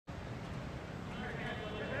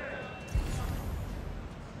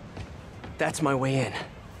That's my way in.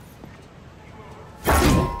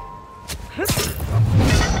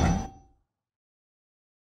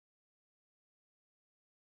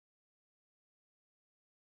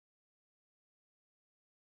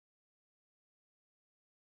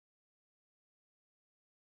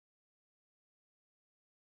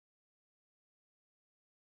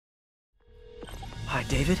 Hi,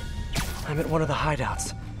 David. I'm at one of the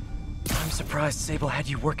hideouts. I'm surprised Sable had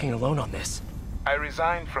you working alone on this. I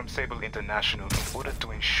resigned from Sable International in order to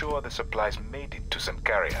ensure the supplies made it to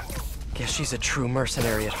Symkaria. Guess she's a true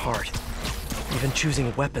mercenary at heart. Even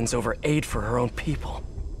choosing weapons over aid for her own people.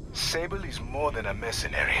 Sable is more than a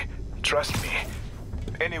mercenary. Trust me.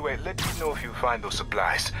 Anyway, let me know if you find those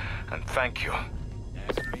supplies. And thank you.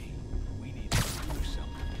 That's me. We need to do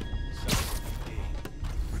something. Something we did.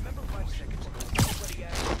 Remember 5 seconds ago, nobody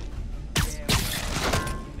asked me? Yeah, well,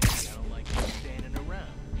 maybe I don't like you standing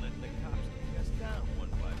around, letting the cops take us down one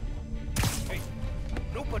by one. Hey,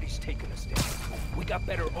 nobody's taking us down. We got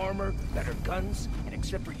better armor, better guns, and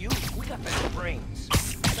except for you, we got better brains.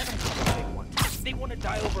 Let them come if they want. They want to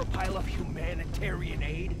die over a pile of humanitarian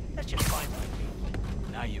aid? That's just fine by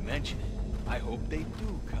me. Now you mention it, I hope they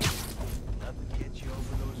do come. Nothing gets you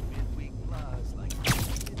over those midweek blahs like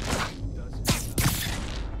doesn't it?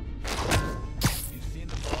 You seen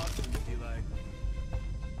the boss and he like,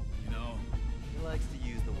 you know, he likes to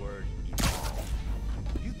use the word evolve.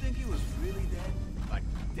 You think he was really dead? Like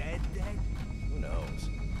dead? Who knows?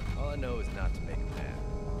 All I know is not to make him mad.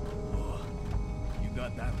 Oh, you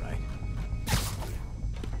got that right.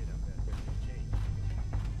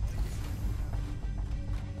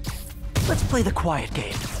 Let's play the quiet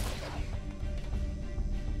game.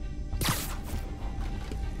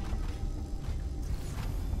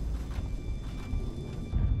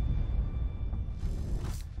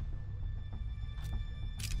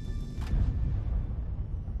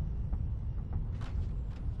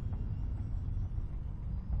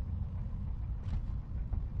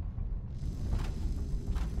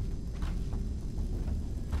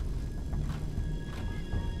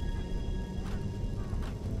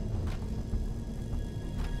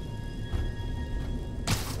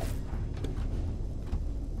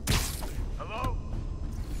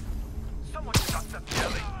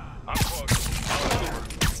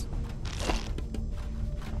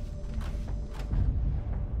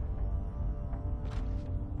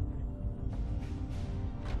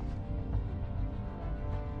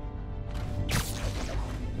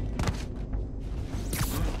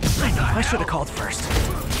 I should have called first.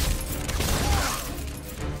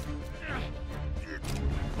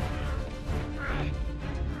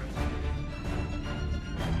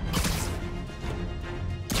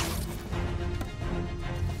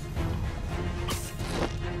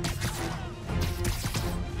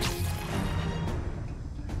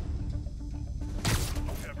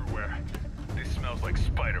 Everywhere. This smells like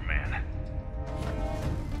Spider-Man.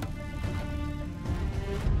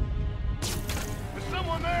 Is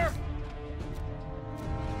someone there?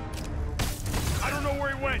 I don't know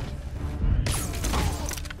where he went.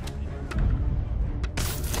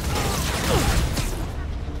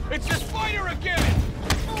 It's the spider again!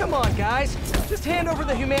 Come on, guys. Just hand over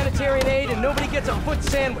the humanitarian aid and nobody gets a foot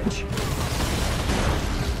sandwich.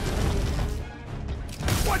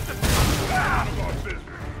 What the? Ah!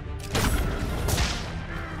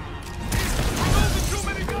 Too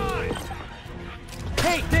many guys!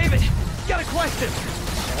 Hey, David! Got a question!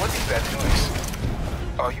 What is that noise?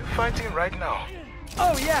 Are you fighting right now?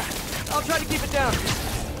 Oh, yeah. I'll try to keep it down.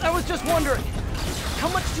 I was just wondering, how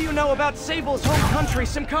much do you know about Sable's home country,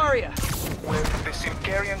 Symkaria? Well, the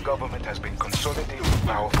Symkarian government has been consolidating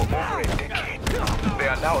power for over a decade. They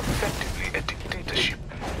are now effectively a dictatorship.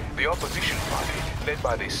 The opposition party, led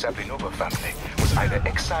by the Sablinova family, was either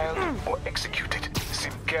exiled or executed.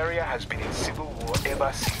 Symkaria has been in civil war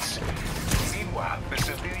ever since. Meanwhile, the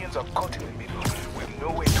civilians are caught in the middle, with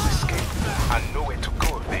no way to escape and nowhere to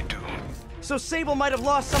go if they do. So Sable might have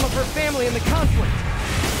lost some of her family in the conflict.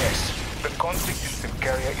 Yes, the conflict in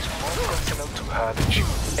Symkaria is more personal to her than she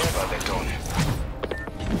would ever let on.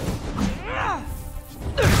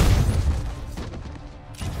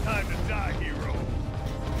 Time to die, hero.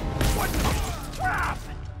 What the?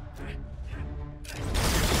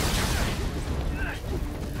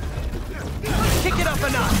 Kick it up a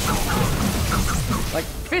notch. Like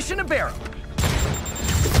fish in a barrel.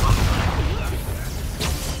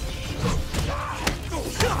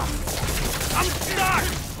 I'm stuck!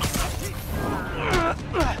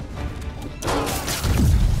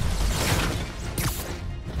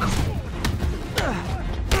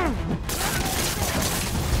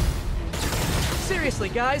 Seriously,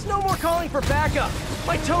 guys, no more calling for backup.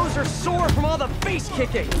 My toes are sore from all the face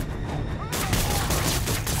kicking.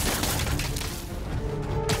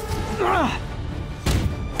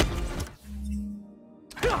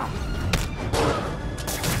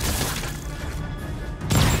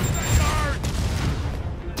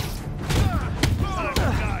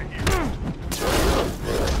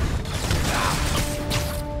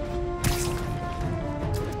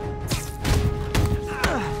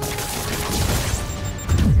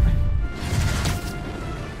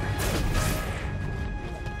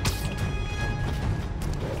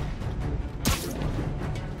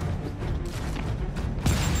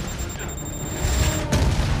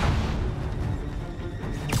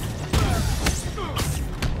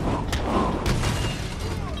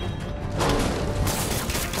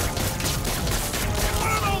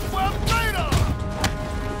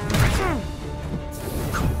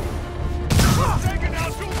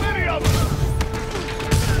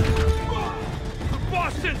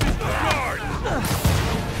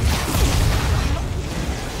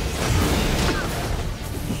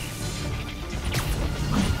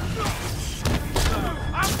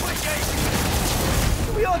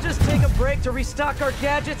 To restock our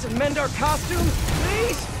gadgets and mend our costumes,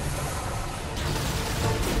 please?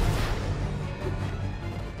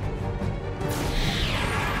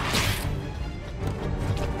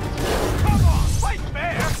 Come on, fight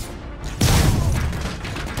fair!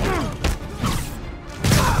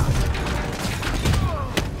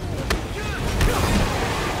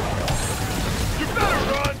 You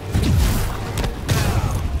better run!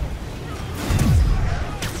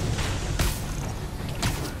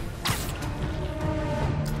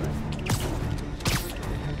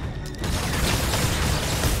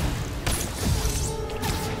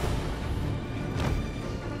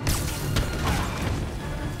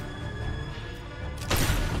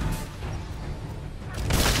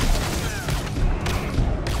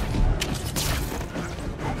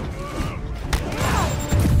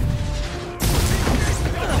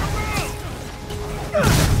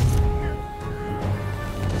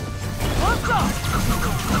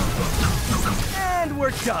 And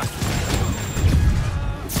we're done.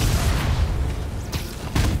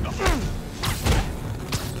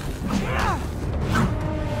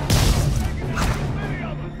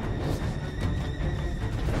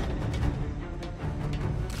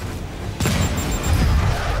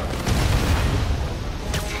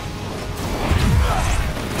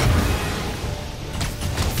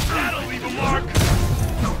 That'll leave a mark.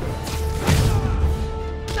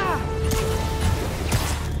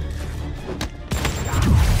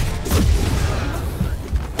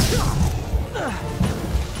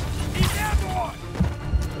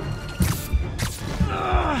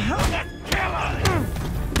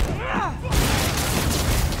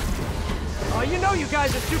 Oh, you know you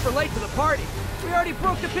guys are super late to the party. We already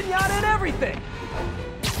broke the piñata and everything.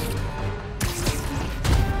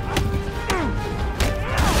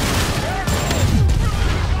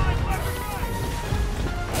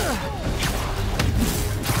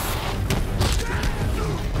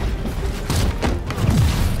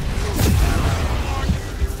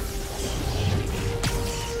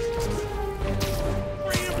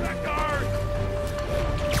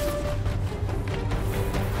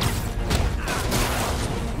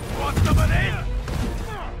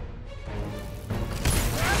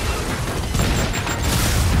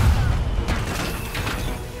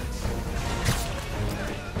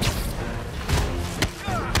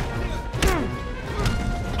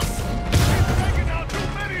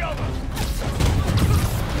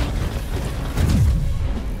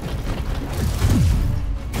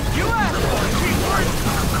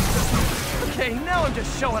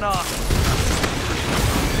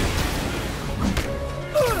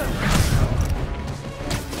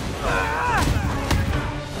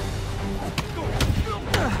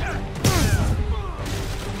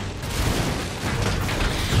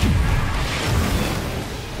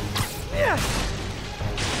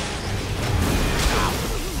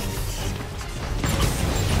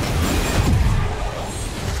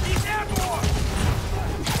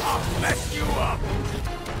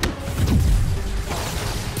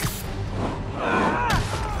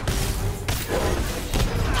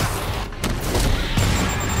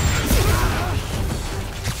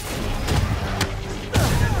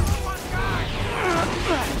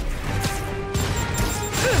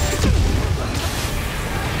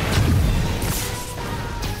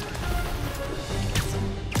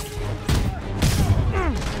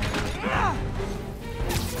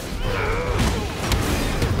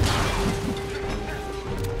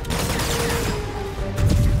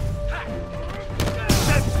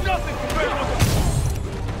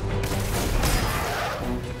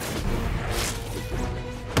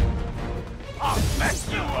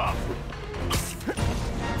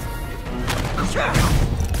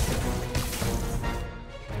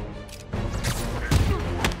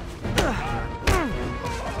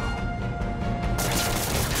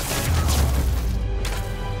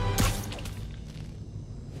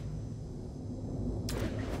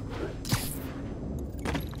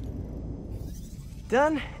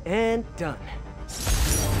 Done and done.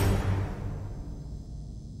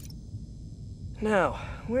 Now,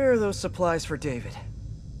 where are those supplies for David?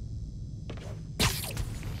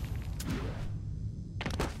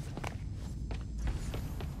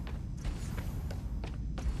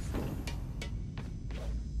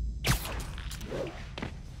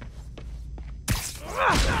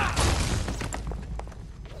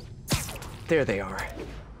 There they are.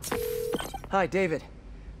 Hi, David.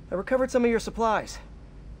 I recovered some of your supplies.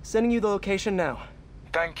 Sending you the location now.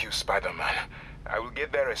 Thank you, Spider-Man. I will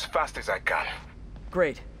get there as fast as I can.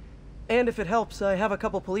 Great. And if it helps, I have a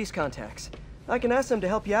couple police contacts. I can ask them to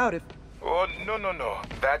help you out if... Oh, no.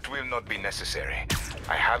 That will not be necessary.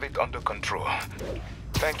 I have it under control.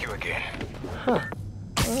 Thank you again. Huh.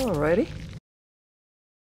 Alrighty.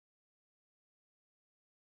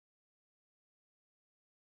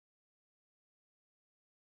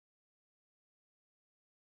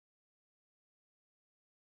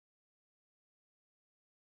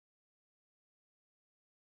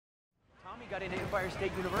 Tommy got into Empire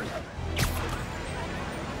State University.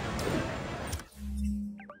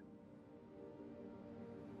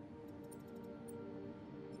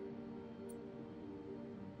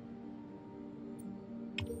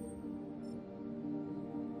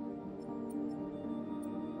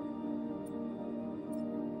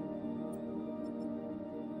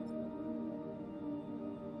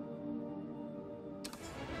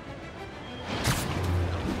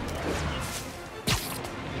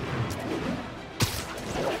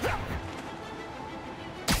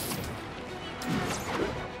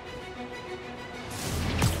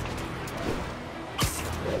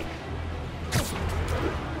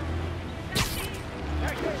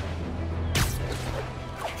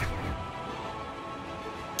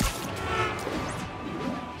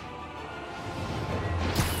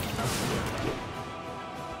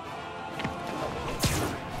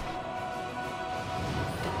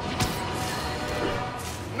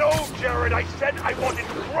 Jared, I said I wanted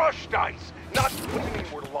crushed ice, not what do you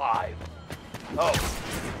mean we're live? Oh.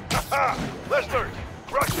 Haha! Listeners,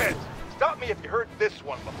 brushheads, stop me if you heard this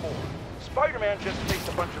one before. Spider-Man just faced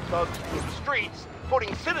a bunch of thugs through the streets,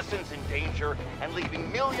 putting citizens in danger and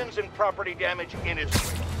leaving millions in property damage in his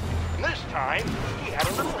wake. And this time, he had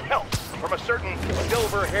a little help from a certain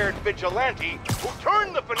silver-haired vigilante who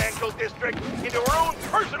turned the financial district into her own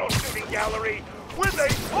personal shooting gallery with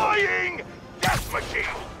a flying death machine.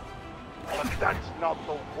 But that's not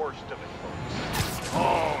the worst of it, folks.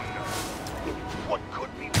 Oh, no. What could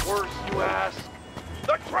be worse, you ask?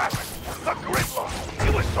 The traffic, the gridlock.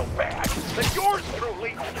 It was so bad that yours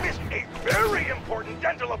truly missed a very important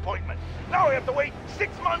dental appointment. Now I have to wait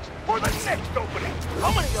 6 months for the next opening.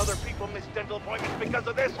 How many other people miss dental appointments because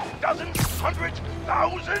of this? Dozens? Hundreds?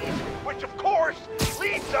 Thousands? Which, of course,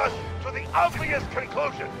 leads us to the obvious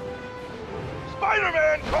conclusion.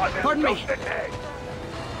 Spider-Man causes ghosted eggs.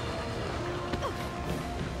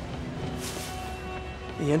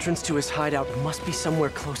 The entrance to his hideout must be somewhere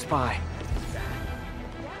close by.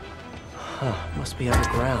 Huh, must be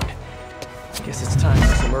underground. Guess it's time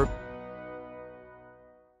for some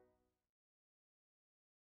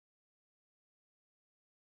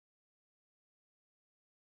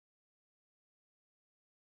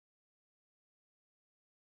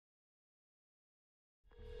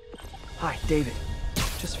Hi, David.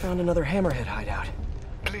 Just found another Hammerhead hideout.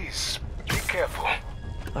 Please, be careful.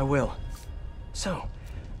 I will. So,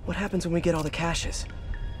 what happens when we get all the caches?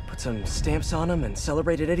 Put some stamps on them and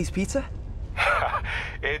celebrate at Eddie's Pizza?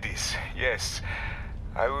 Eddie's, yes.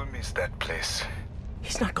 I will miss that place.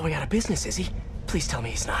 He's not going out of business, is he? Please tell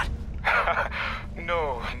me he's not.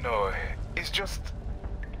 No. It's just...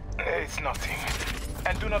 it's nothing.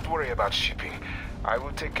 And do not worry about shipping. I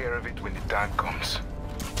will take care of it when the time comes.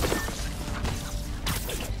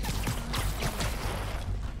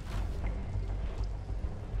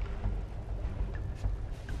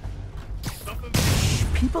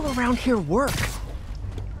 People around here work.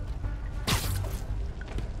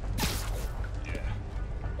 Yeah.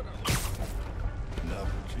 Not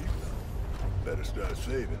for cheap, though. Better start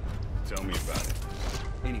saving. Tell me about it.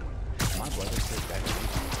 Anyway, my brother says that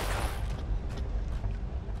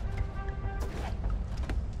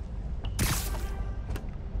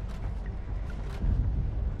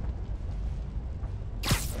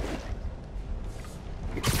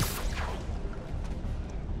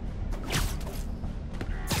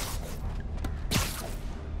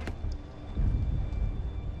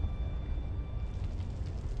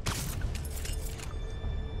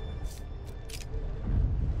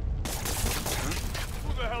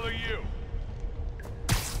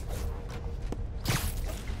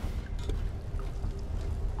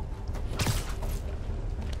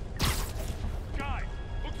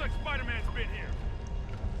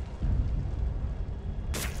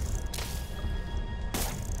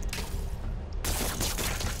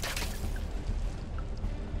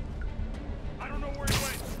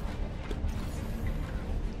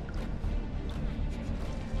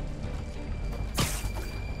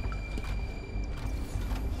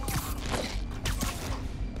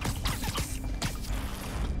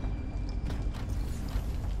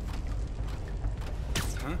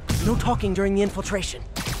No talking during the infiltration.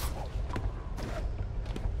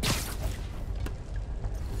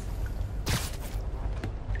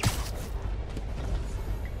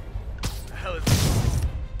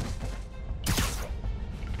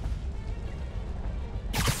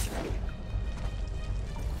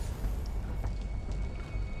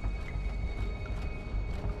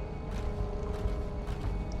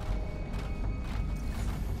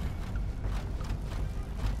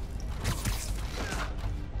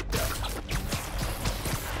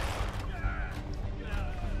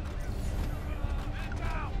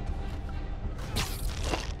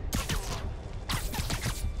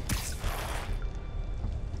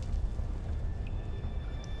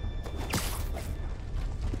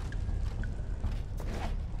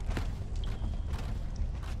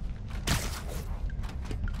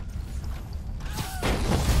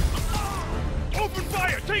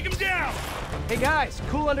 Take him down! Hey guys,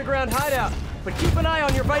 cool underground hideout, but keep an eye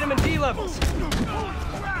on your vitamin D levels. You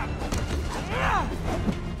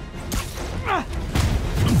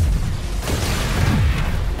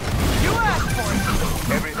asked for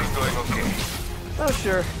it! Everything going okay? Oh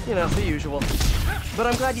sure, you know, the usual. But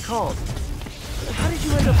I'm glad you called. How did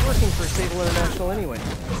you end up working for Sable International anyway?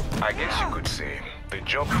 I guess you could say the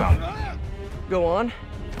job found me. Go on.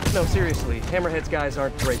 No, seriously, Hammerhead's guys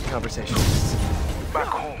aren't great conversationalists. Back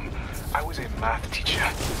home, I was a math teacher.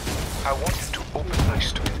 I wanted to open my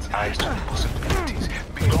students' eyes to the possibilities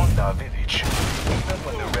beyond our village. Even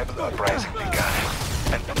when the rebel uprising began,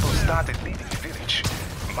 and people started leaving the village,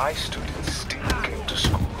 my students still came to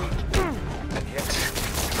school. And yet,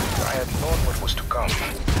 if I had known what was to come,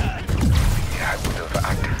 maybe I would have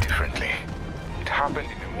acted differently. It happened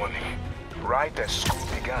in the morning, right as school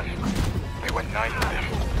began. There were 9 of them,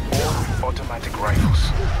 all with automatic rifles.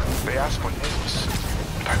 They asked for names,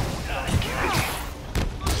 but I would not give any.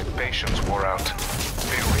 The patience wore out.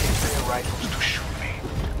 They raised their rifles to shoot me.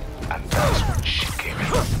 And that's when she came in.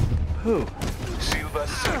 Who? Silver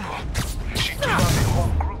Sable. She took out the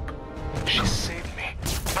whole group. She saved me,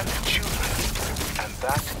 and the children. And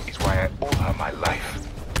that is why I owe her my life.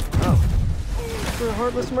 Oh. For a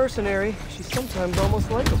heartless mercenary, she's sometimes almost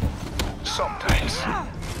likable. Sometimes.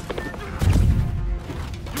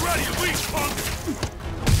 You're out of your league, punk!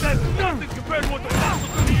 That's nothing compared to what the boss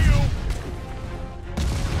will do to you!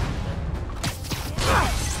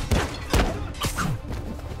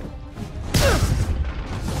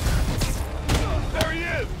 There he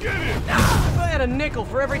is! Get him! If I had a nickel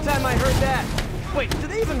for every time I heard that. Wait, do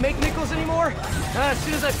they even make nickels anymore? As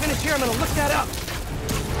soon as I finish here, I'm gonna look that up.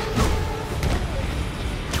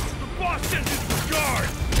 The boss sent his guard!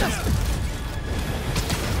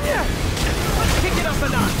 Yeah. Let's kick it up a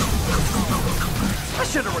notch. I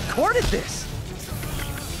should have recorded this.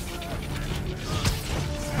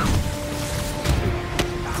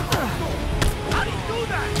 How do you do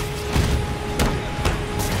that?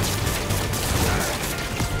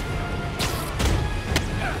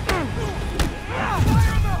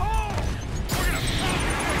 Fire in the hole! We're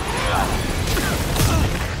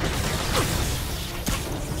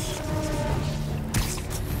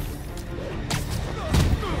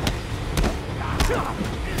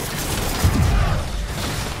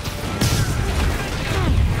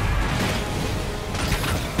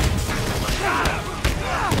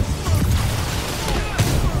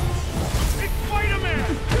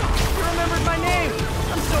You remembered my name.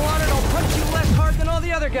 I'm so honored I'll punch you less hard than all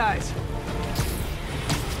the other guys.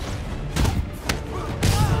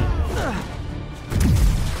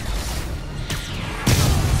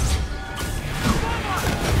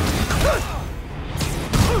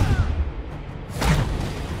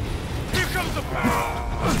 Here comes the power!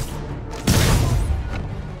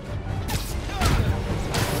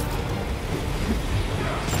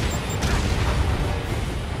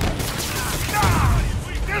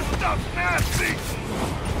 This stuff's nasty!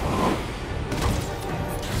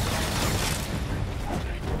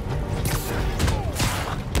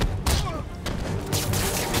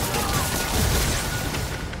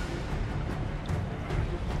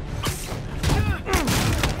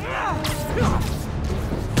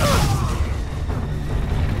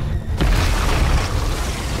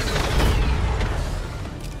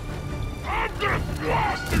 I'm gonna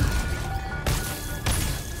blast you!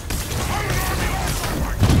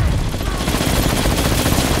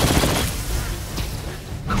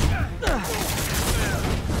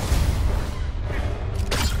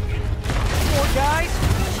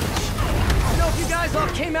 If all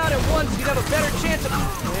came out at once, you'd have a better chance of...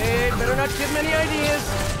 Hey, better not give him any ideas.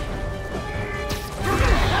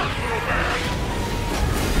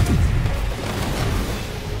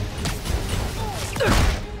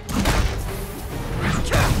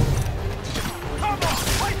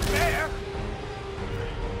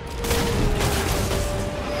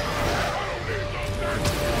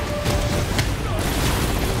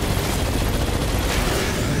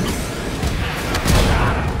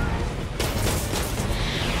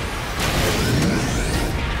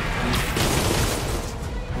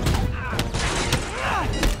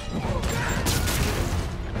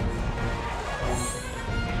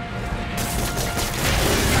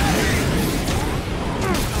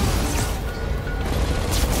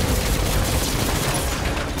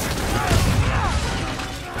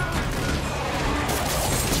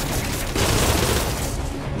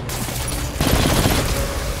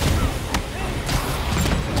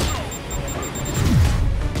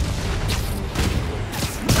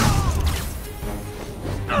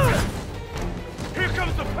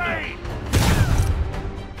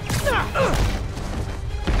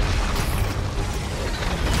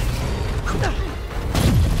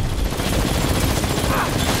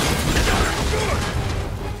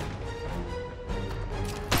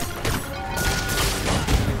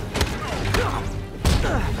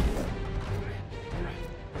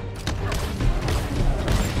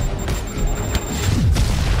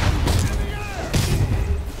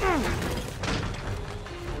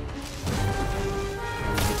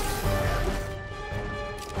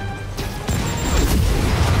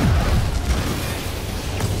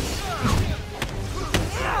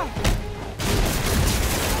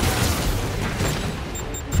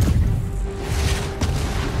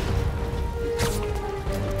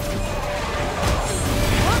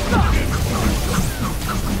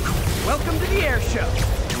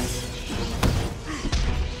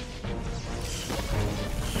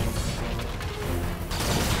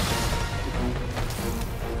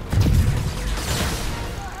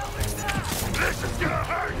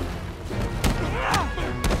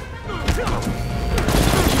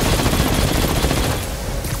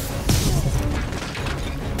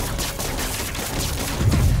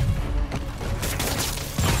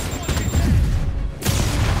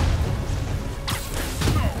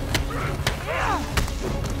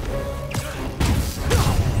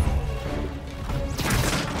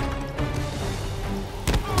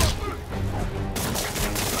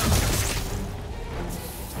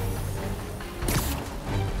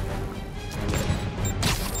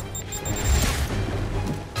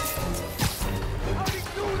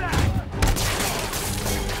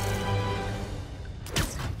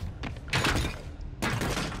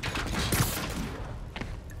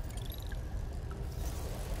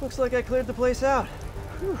 Looks like I cleared the place out.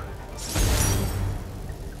 Whew.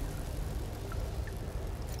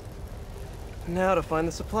 Now to find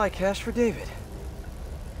the supply cache for David.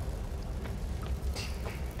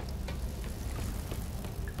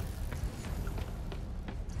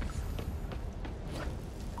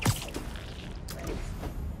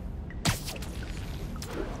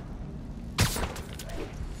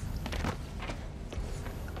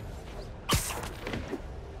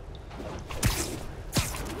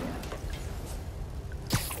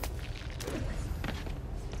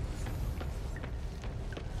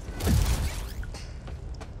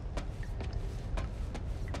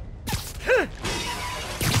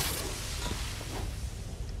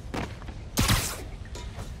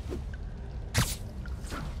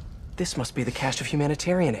 This must be the cache of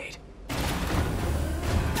humanitarian aid.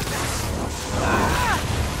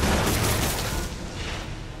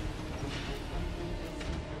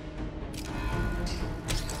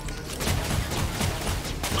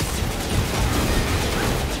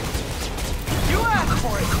 You asked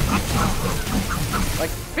for it! Like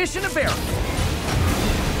fish in a barrel.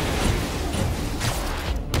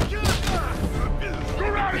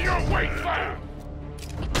 You're out of your way, fire!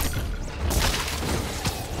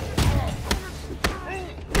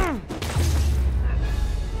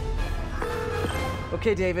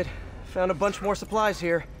 Okay, David. Found a bunch more supplies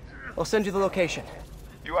here. I'll send you the location.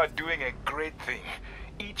 You are doing a great thing.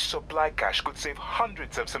 Each supply cache could save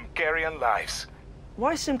hundreds of Simcarian lives.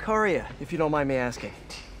 Why Simcaria, if you don't mind me asking?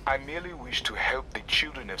 I merely wish to help the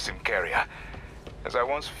children of Simcaria, as I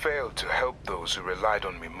once failed to help those who relied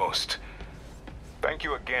on me most. Thank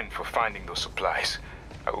you again for finding those supplies.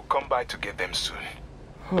 I will come by to get them soon.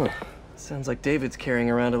 Huh. Sounds like David's carrying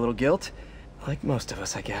around a little guilt. Like most of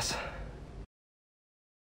us, I guess.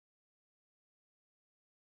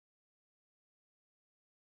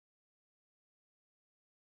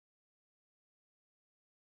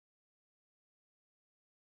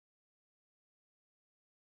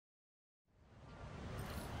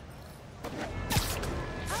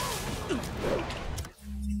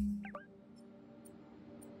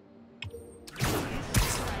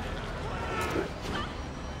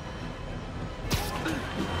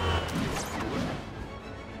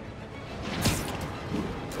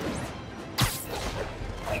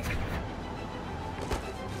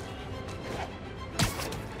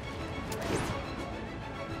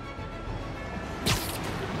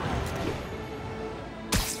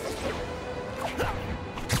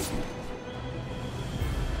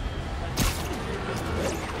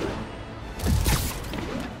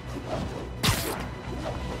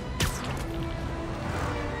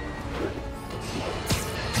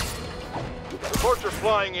 Reports are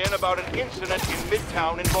flying in about an incident in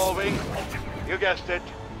Midtown involving, you guessed it,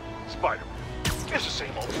 Spider-Man. It's the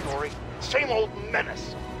same old story, same old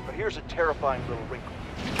menace. But here's a terrifying little wrinkle.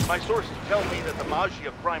 My sources tell me that the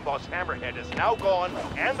Maggia crime boss Hammerhead is now gone,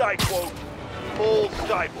 and I quote, full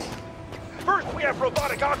cyborg. First we have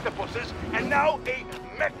robotic octopuses, and now a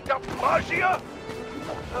mech'd up Maggia?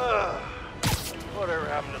 Whatever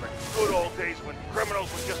happened to the good old days when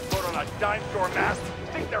criminals would just put on a dime store mask,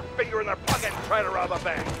 stick their finger in their pocket and try to rob a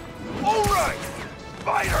bank? All right!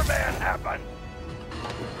 Spider-Man happened!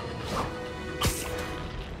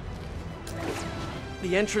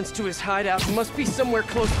 The entrance to his hideout must be somewhere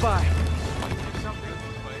close by.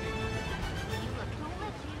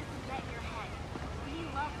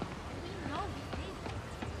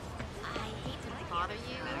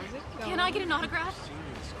 Can I get an autograph?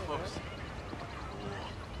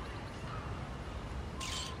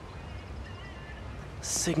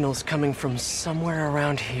 Signals coming from somewhere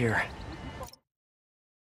around here.